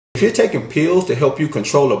If you're taking pills to help you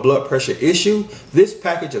control a blood pressure issue, this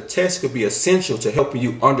package of tests could be essential to helping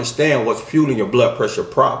you understand what's fueling your blood pressure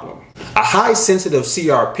problem. A high sensitive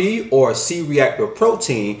CRP or C-reactive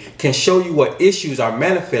protein can show you what issues are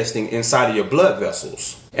manifesting inside of your blood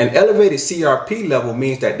vessels. An elevated CRP level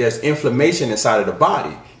means that there's inflammation inside of the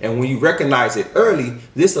body, and when you recognize it early,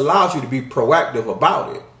 this allows you to be proactive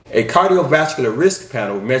about it. A cardiovascular risk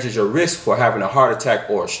panel measures your risk for having a heart attack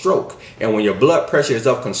or a stroke, and when your blood pressure is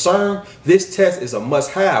of concern, this test is a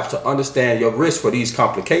must-have to understand your risk for these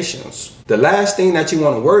complications. The last thing that you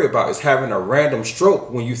want to worry about is having a random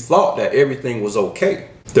stroke when you thought that everything was okay.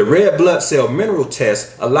 The red blood cell mineral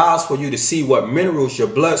test allows for you to see what minerals your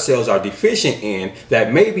blood cells are deficient in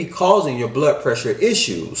that may be causing your blood pressure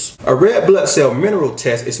issues. A red blood cell mineral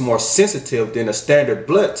test is more sensitive than a standard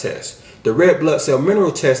blood test. The red blood cell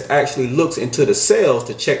mineral test actually looks into the cells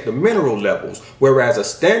to check the mineral levels, whereas a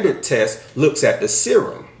standard test looks at the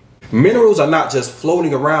serum. Minerals are not just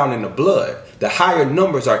floating around in the blood. The higher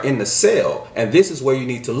numbers are in the cell, and this is where you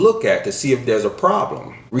need to look at to see if there's a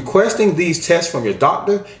problem. Requesting these tests from your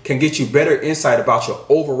doctor can get you better insight about your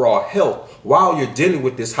overall health while you're dealing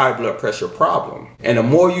with this high blood pressure problem. And the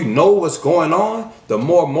more you know what's going on, the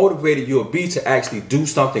more motivated you'll be to actually do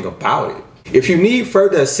something about it. If you need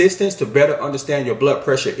further assistance to better understand your blood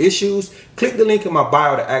pressure issues, click the link in my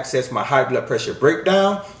bio to access my high blood pressure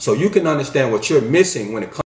breakdown so you can understand what you're missing when it comes